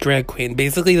just like drag queen.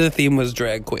 Basically, the theme was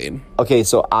drag queen. Okay,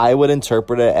 so I would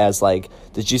interpret it as like,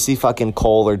 did you see fucking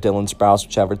Cole or Dylan Sprouse,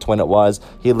 whichever twin it was?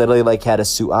 He literally like had a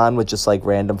suit on with just like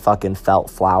random fucking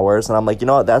felt flowers. And I'm like, you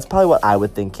know what? That's probably what I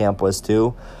would think camp was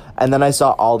too. And then I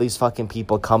saw all these fucking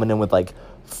people coming in with like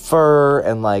fur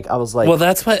and like, I was like. Well,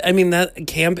 that's what, I mean, that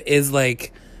camp is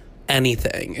like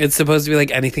anything. It's supposed to be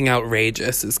like anything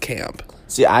outrageous is camp.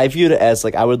 See, I viewed it as,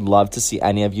 like, I would love to see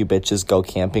any of you bitches go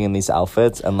camping in these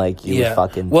outfits, and, like, you would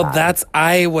fucking die.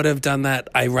 I would have done that,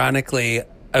 ironically.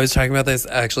 I was talking about this,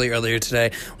 actually, earlier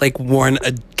today. Like, worn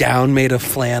a gown made of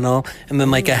flannel, and then,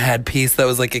 like, a headpiece that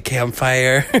was, like, a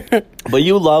campfire. But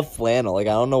you love flannel. Like,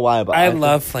 I don't know why, but I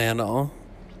love flannel.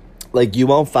 Like, you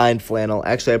won't find flannel.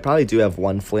 Actually, I probably do have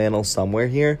one flannel somewhere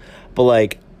here, but,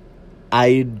 like,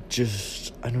 I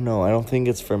don't know. I don't think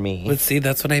it's for me. But see,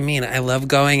 that's what I mean. I love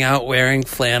going out wearing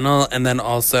flannel and then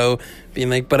also being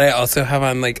like, but I also have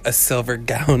on like a silver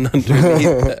gown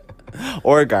underneath it.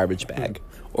 Or a garbage bag.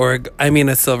 Or, I mean,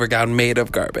 a silver gown made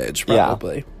of garbage,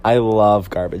 probably. Yeah. I love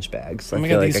garbage bags. Oh my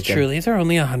God, these Trulies are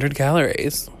only 100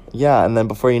 calories. Yeah, and then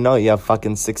before you know it, you have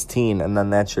fucking 16, and then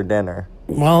that's your dinner.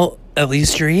 Well, at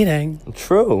least you're eating.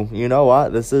 True. You know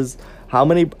what? Is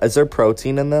there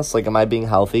protein in this? Like, am I being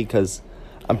healthy? Because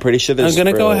I'm pretty sure there's I'm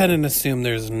going to go ahead and assume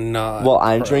there's not. Well,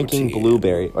 I'm drinking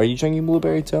blueberry. Are you drinking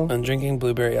blueberry too? I'm drinking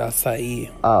blueberry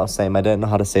acai. Oh, same. I didn't know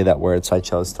how to say that word, so I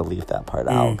chose to leave that part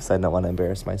out because I didn't want to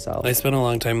embarrass myself. I spent a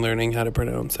long time learning how to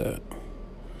pronounce it.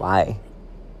 Why?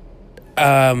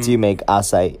 Do you make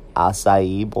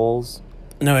acai bowls?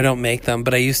 No, I don't make them,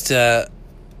 but I used to.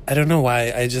 I don't know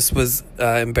why. I just was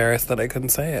embarrassed that I couldn't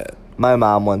say it. My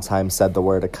mom one time said the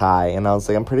word acai, and I was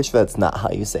like, I'm pretty sure that's not how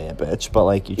you say it, bitch. But,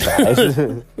 like, you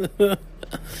tried.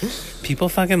 People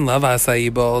fucking love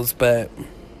acai bowls, but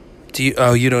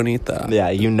you don't eat that. Yeah,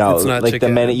 you know. It's not like, chicken.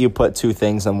 the minute you put two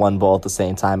things in one bowl at the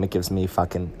same time, it gives me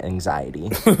fucking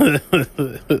anxiety.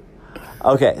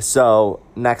 Okay, so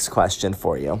next question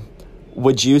for you.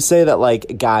 Would you say that,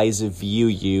 like, guys view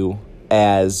you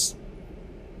as,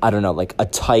 I don't know, like, a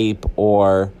type,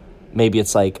 or maybe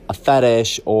it's, like, a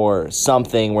fetish or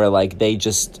something where, like, they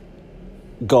just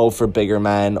go for bigger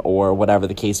men or whatever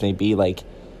the case may be? Like,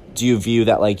 do you view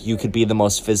that, like, you could be the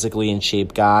most physically in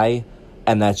shape guy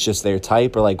and that's just their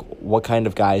type? Or, like, what kind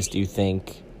of guys do you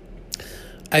think?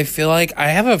 I feel like I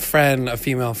have a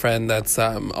female friend that's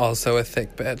also a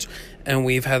thick bitch. And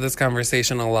we've had this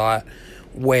conversation a lot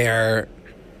where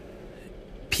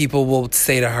people will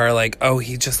say to her, like, oh,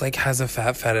 he just, like, has a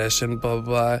fat fetish and blah,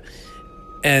 blah.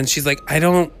 And she's like, I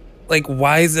don't, like,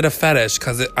 why is it a fetish?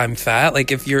 Because I'm fat?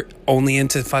 Like, if you're only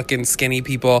into fucking skinny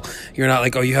people, you're not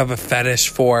like, oh, you have a fetish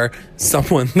for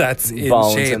someone that's in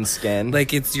bones shape. And skin.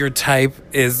 Like, it's your type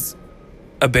is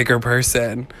a bigger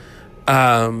person.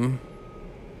 But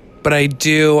I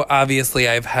do, obviously,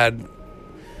 I've had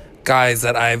guys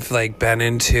that I've, like, been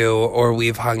into or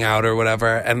we've hung out or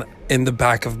whatever, and in the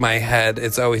back of my head,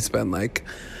 it's always been like,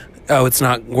 oh, it's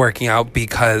not working out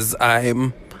because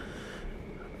I'm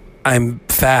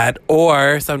fat,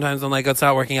 or sometimes I'm like, it's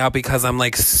not working out because I'm,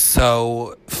 like,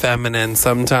 so feminine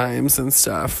sometimes and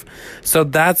stuff. So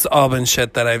that's all been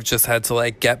shit that I've just had to,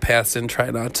 like, get past and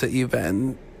try not to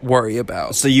even worry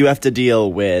about. So you have to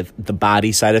deal with the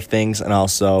body side of things and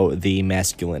also the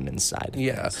masculine side.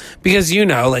 Yeah, because, you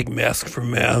know, like, mask for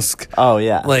mask. Oh,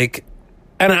 yeah. Like,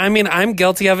 and I mean, I'm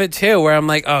guilty of it too, where I'm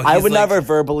like, oh, I would like, never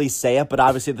verbally say it, but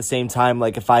obviously at the same time,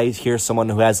 like, if I hear someone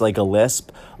who has, like, a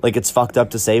lisp, like, it's fucked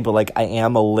up to say, but, like, I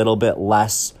am a little bit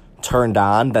less turned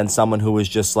on than someone who is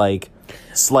just, like,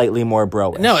 slightly more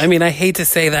bro-ish. No, I mean, I hate to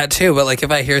say that too, but, like,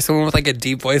 if I hear someone with, like, a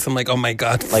deep voice, I'm like, oh my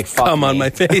God, like, fuck come me. on my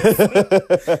face.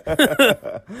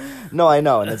 No, I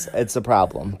know, and it's a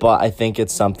problem, but I think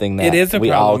it's something that it is a we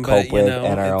problem, all cope but, with know,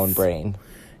 in our own brain.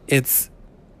 It's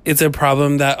it's a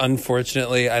problem that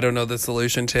unfortunately I don't know the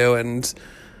solution to, and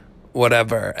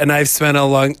whatever. And I've spent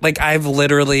I've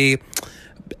literally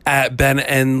been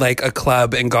in like a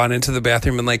club and gone into the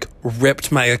bathroom and like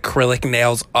ripped my acrylic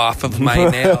nails off of my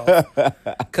nail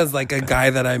because like a guy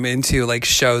that I'm into like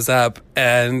shows up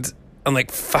and I'm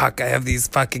like, fuck, I have these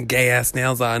fucking gay ass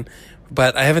nails on.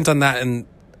 But I haven't done that in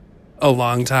a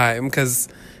long time because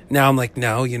now I'm like,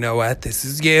 no, you know what, this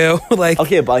is you. Like,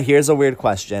 okay, but here's a weird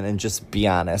question, and just be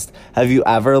honest, have you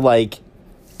ever like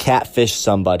catfished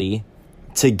somebody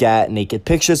to get naked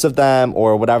pictures of them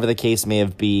or whatever the case may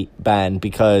have been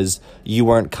because you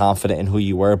weren't confident in who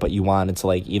you were, but you wanted to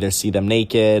like either see them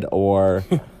naked or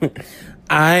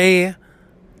there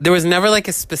was never like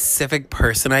a specific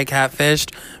person I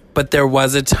catfished, but there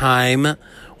was a time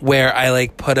where I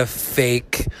like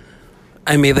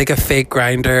I made like a fake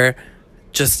Grindr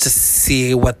just to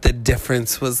see what the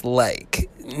difference was like.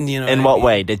 You know, in what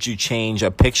way did you change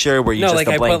a picture? Were you just like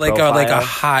a I blank put like profile? a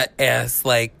hot ass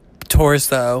like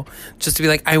torso just to be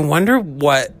like, I wonder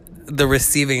what the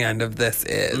receiving end of this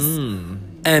is.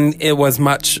 And it was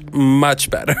much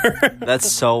better.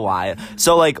 That's so wild.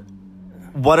 So like,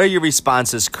 what are your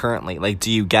responses currently? Like,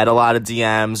 do you get a lot of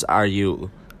DMs? Are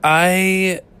you?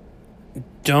 I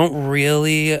don't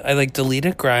really. I like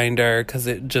deleted Grindr because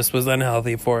it just was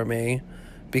unhealthy for me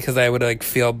because I would like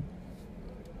feel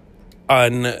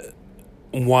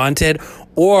unwanted,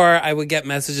 or I would get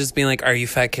messages being like, are you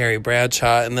fat Carrie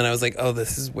Bradshaw? And then I was like, oh,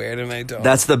 this is weird, and I don't.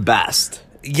 That's the best.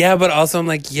 Yeah, but also I'm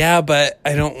like, yeah, but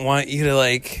I don't want you to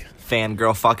like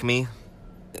fangirl fuck me.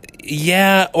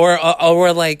 Yeah,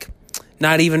 or like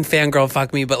not even fangirl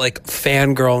fuck me, but like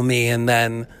fangirl me and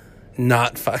then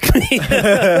not fuck me.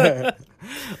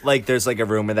 Like there's like a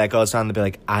rumor that goes on to be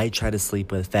like, I tried to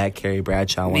sleep with fat Carrie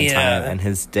Bradshaw one time and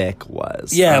his dick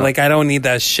was. Like I don't need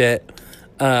that shit.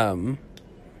 I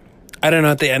don't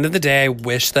know. At the end of the day, I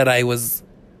wish I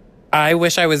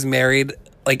was married,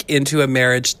 like into a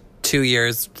marriage 2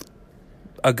 years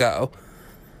ago.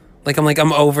 Like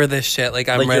I'm over this shit. Like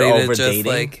I'm like ready to just dating?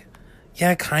 like,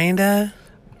 yeah, kinda.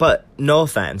 But no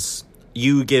offense,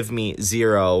 you give me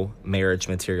zero marriage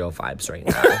material vibes right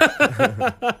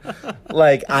now.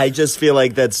 Like I just feel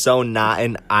like that's so not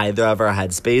in either of our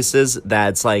headspaces.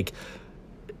 That's like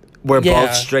we're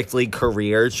both strictly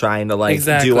career trying to like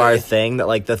do our thing, that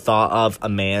like the thought of a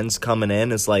man's coming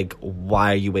in is like,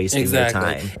 why are you wasting your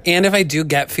time? And if I do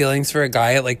get feelings for a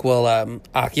guy, it like will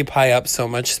occupy up so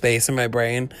much space in my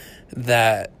brain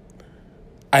that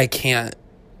I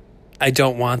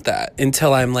don't want that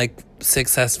until I'm like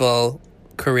successful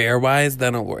career wise.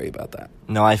 Then I'll worry about that.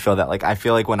 No, I feel that. Like I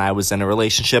feel like when I was in a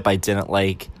relationship, I didn't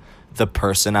like the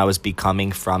person I was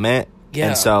becoming from it. Yeah.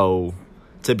 And so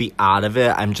to be out of it,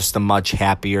 I'm just a much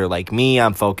happier like me.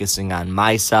 I'm focusing on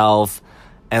myself.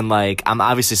 And like I'm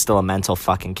obviously still a mental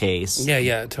fucking case.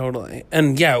 Yeah, totally.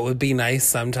 And yeah, it would be nice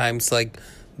sometimes to like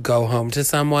go home to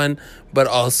someone, but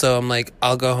also I'm like,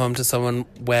 I'll go home to someone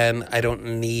when I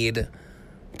don't need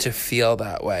to feel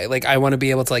that way. Like I want to be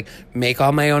able to like make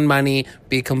all my own money,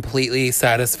 be completely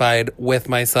satisfied with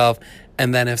myself,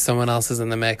 and then if someone else is in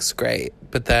the mix, great.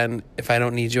 But then if I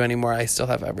don't need you anymore, I still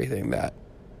have everything that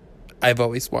I've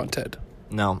always wanted.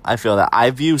 No, I feel that.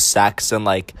 I view sex and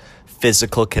like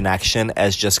physical connection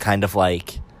as just kind of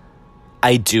like,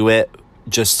 I do it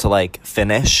just to like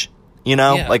finish, you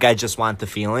know? Yeah. Like I just want the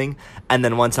feeling. And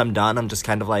then once I'm done, I'm just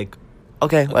kind of like,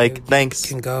 okay, like, thanks. You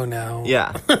can go now.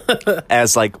 Yeah.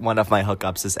 As like one of my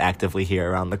hookups is actively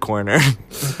here around the corner,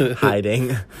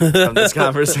 hiding from this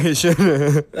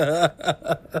conversation.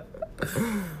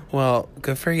 Well,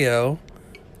 good for you.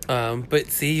 But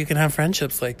see, you can have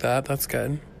friendships like that. That's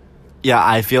good. Yeah,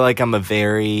 I feel like I'm a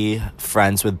very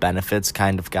friends with benefits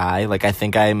kind of guy. Like, I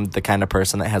think I'm the kind of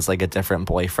person that has, like, a different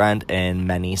boyfriend in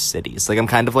many cities. Like, I'm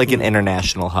kind of like an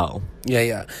international hoe.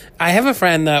 Yeah. I have a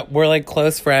friend that we're, like,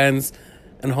 close friends,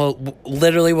 and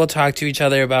we'll talk to each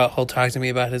other about, he'll talk to me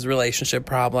about his relationship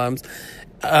problems.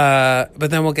 But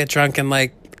then we'll get drunk and,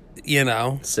 like, you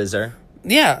know. Scissor.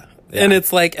 Yeah. And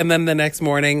it's like, and then the next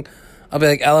morning, I'll be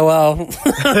like, LOL.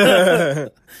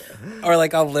 Or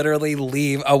like I'll literally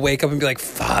leave. I'll wake up and be like,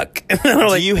 fuck.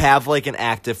 Do you have like an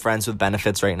active friends with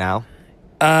benefits right now?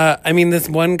 I mean, this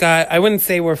one guy, I wouldn't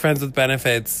say we're friends with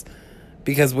benefits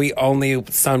because we only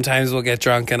sometimes will get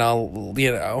drunk and I'll,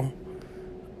 you know,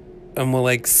 and we'll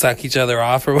like suck each other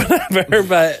off or whatever.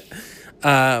 But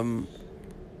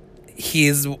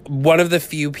he's one of the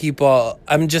few people,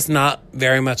 I'm just not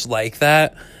very much like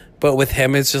that. But with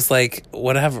him, it's just like,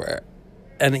 whatever.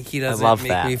 And he doesn't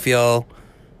make me feel...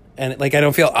 And, like, I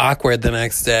don't feel awkward the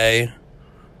next day.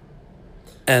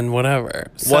 And whatever.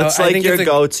 So what's, like, your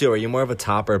go-to? Are you more of a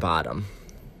top or bottom?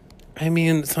 I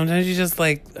mean, sometimes you just,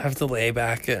 like, have to lay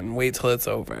back and wait till it's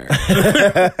over.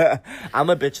 I'm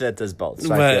a bitch that does both,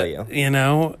 so I feel you. You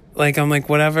know? Like, I'm like,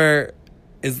 whatever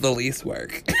is the least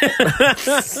work.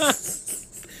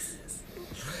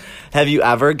 Have you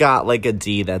ever got, like, a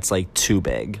D that's, like, too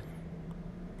big?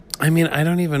 I mean, I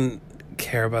don't even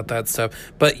care about that stuff.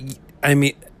 But, I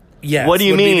mean, yes. What do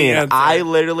you mean? I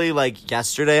literally, like,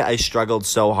 yesterday, I struggled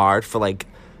so hard for, like,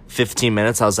 15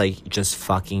 minutes. I was like, just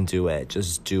fucking do it.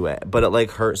 Just do it. But it,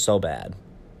 like, hurt so bad.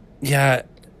 Yeah.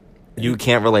 You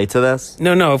can't relate to this?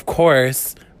 No, of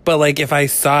course. But, like, if I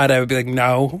saw it, I would be like,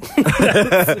 no.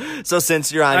 So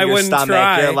since you're on your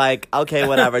stomach, you're like, okay,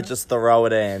 whatever, just throw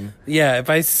it in. Yeah, if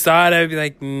I saw it, I'd be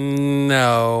like,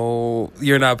 no,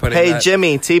 you're not putting Hey, that.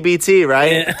 Jimmy, TBT,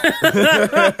 right?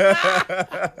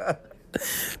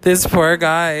 This poor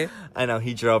guy. I know,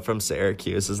 he drove from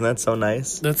Syracuse. Isn't that so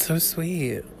nice? That's so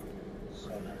sweet.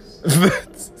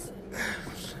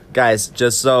 Guys,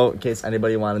 just so in case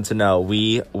anybody wanted to know,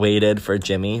 we waited for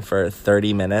Jimmy for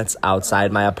 30 minutes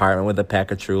outside my apartment with a pack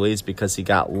of Trulies because he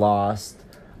got lost.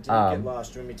 Didn't get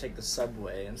lost. You made me take the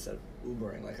subway instead of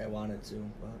Ubering like I wanted to,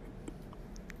 but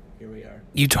here we are.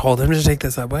 You told him to take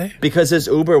the subway? Because his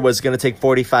Uber was going to take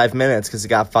 45 minutes because he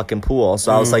got fucking pool.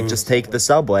 So I was like, just take the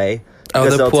subway. Oh,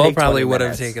 the pool probably would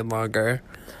have taken longer.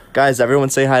 Guys, everyone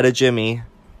say hi to Jimmy.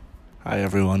 Hi,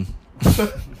 everyone.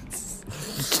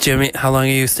 Jimmy, how long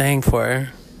are you staying for?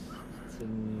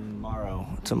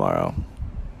 Tomorrow.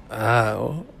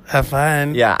 Oh, have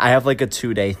fun. Yeah, I have like a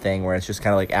 2-day thing where it's just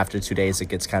kind of like after 2 days it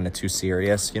gets kind of too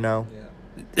serious, you know?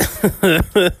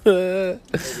 Yeah.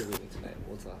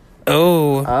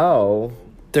 Oh,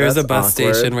 there's a bus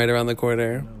awkward. station right around the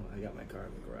corner. No, I got my car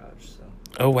in the garage, so.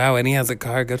 Oh, wow, and he has a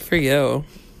car. Good for you.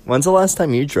 When's the last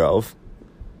time you drove?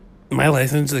 My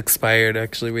license expired,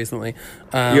 actually, recently.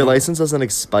 Your license doesn't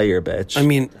expire, bitch. I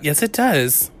mean, yes, it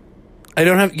does.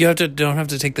 Don't have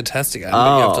to take the test again.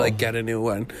 But you have to, like, get a new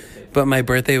one. But my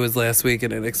birthday was last week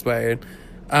and it expired.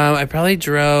 I probably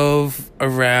drove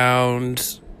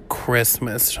around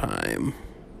Christmas time.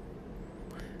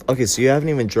 Okay, so you haven't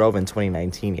even drove in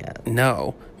 2019 yet.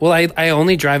 No. Well, I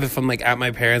only drive if I'm, like, at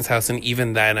my parents' house, and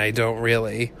even then I don't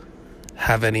really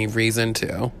have any reason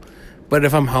to. But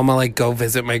if I'm home, I'll, like, go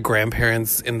visit my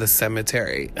grandparents in the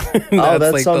cemetery.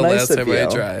 That's like, so the nice last of time I you.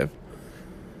 drive.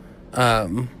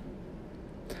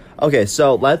 Okay,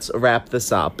 so let's wrap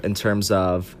this up in terms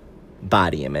of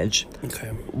body image. Okay.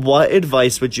 What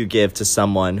advice would you give to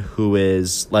someone who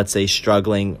is, let's say,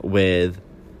 struggling with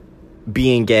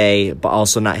being gay, but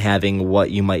also not having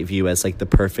what you might view as, like, the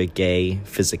perfect gay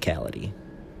physicality?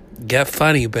 Get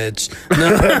funny, bitch.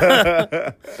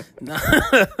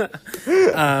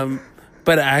 No.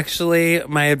 But actually,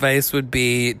 my advice would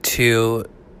be to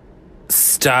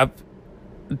stop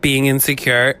being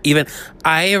insecure. Even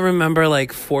I remember,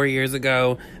 like, 4 years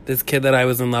ago, this kid that I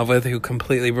was in love with who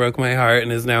completely broke my heart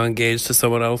and is now engaged to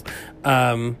someone else,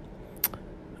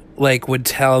 like, would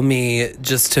tell me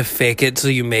just to fake it till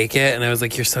you make it. And I was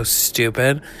like, you're so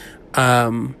stupid.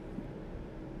 But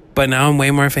now I'm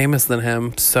way more famous than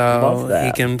him, so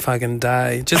he can fucking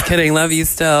die. Just kidding. Love you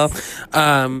still.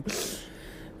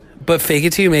 But fake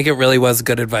it till you make it really was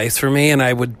good advice for me. And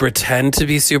I would pretend to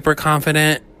be super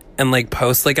confident and, like,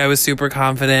 post like I was super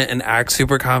confident and act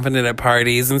super confident at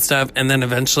parties and stuff. And then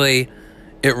eventually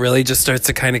it really just starts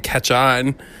to kind of catch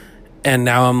on. And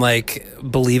now I'm, like,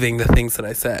 believing the things that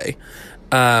I say.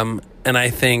 And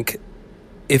I think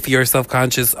if you're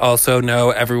self-conscious, also know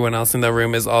everyone else in the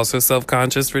room is also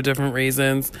self-conscious for different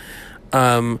reasons.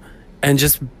 And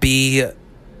just be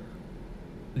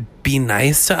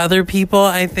nice to other people,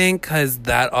 I think, because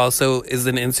that also is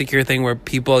an insecure thing where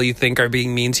people you think are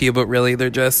being mean to you, but really they're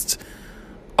just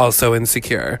also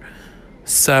insecure.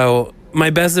 So my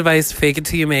best advice, fake it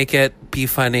till you make it, be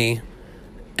funny,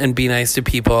 and be nice to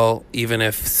people, even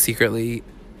if secretly...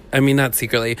 I mean, not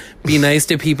secretly. Be nice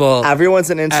to people. Everyone's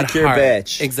an insecure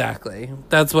bitch. Exactly.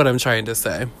 That's what I'm trying to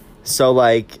say. So,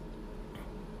 like,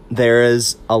 there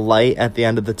is a light at the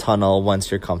end of the tunnel once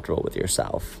you're comfortable with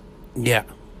yourself. Yeah.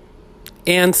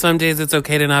 And some days it's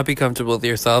okay to not be comfortable with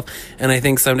yourself. And I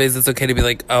think some days it's okay to be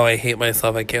like, oh, I hate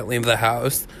myself. I can't leave the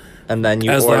house. And then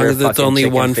you as order long as it's only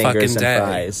chicken one fingers fucking and day.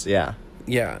 Fries. Yeah.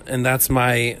 Yeah. And that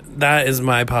is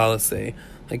my policy.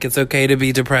 Like, it's okay to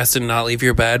be depressed and not leave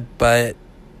your bed, but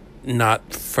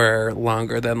not for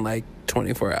longer than, like,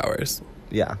 24 hours.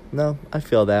 Yeah. No, I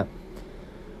feel that.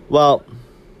 Well,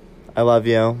 I love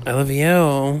you. I love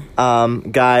you.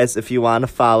 Guys, if you want to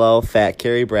follow Fat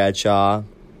Carrie Bradshaw,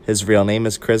 his real name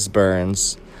is Chris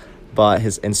Burns, but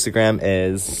his Instagram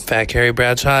is Fat Carrie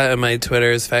Bradshaw, and my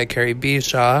Twitter is Fat Carrie B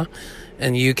Shaw.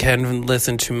 And you can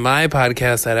listen to my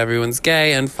podcast at Everyone's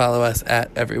Gay and follow us at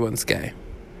Everyone's Gay.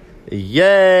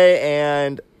 Yay!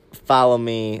 And follow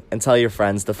me and tell your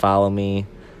friends to follow me.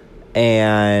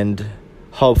 And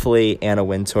hopefully, Anna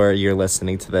Wintour, you're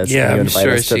listening to this. Yeah, and you I'm invite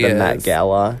sure us to she the is. Met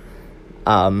Gala.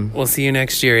 We'll see you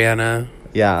next year, Anna.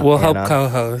 Yeah. We'll Anna. help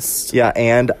co-host. Yeah,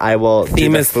 and I will Theme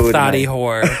do the is food thotty night.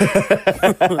 whore.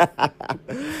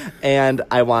 And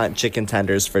I want chicken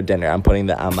tenders for dinner. I'm putting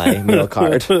that on my meal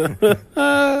card.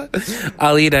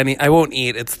 I'll eat any. I won't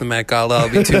eat. It's the Met Gala. I'll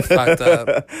be too fucked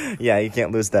up. Yeah, you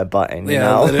can't lose that button, you Yeah,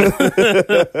 know?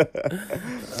 literally.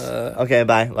 Okay,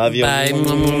 bye. Love you. Bye.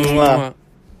 Mwah.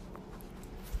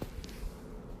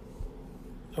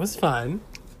 It was fun.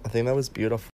 I think that was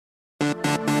beautiful.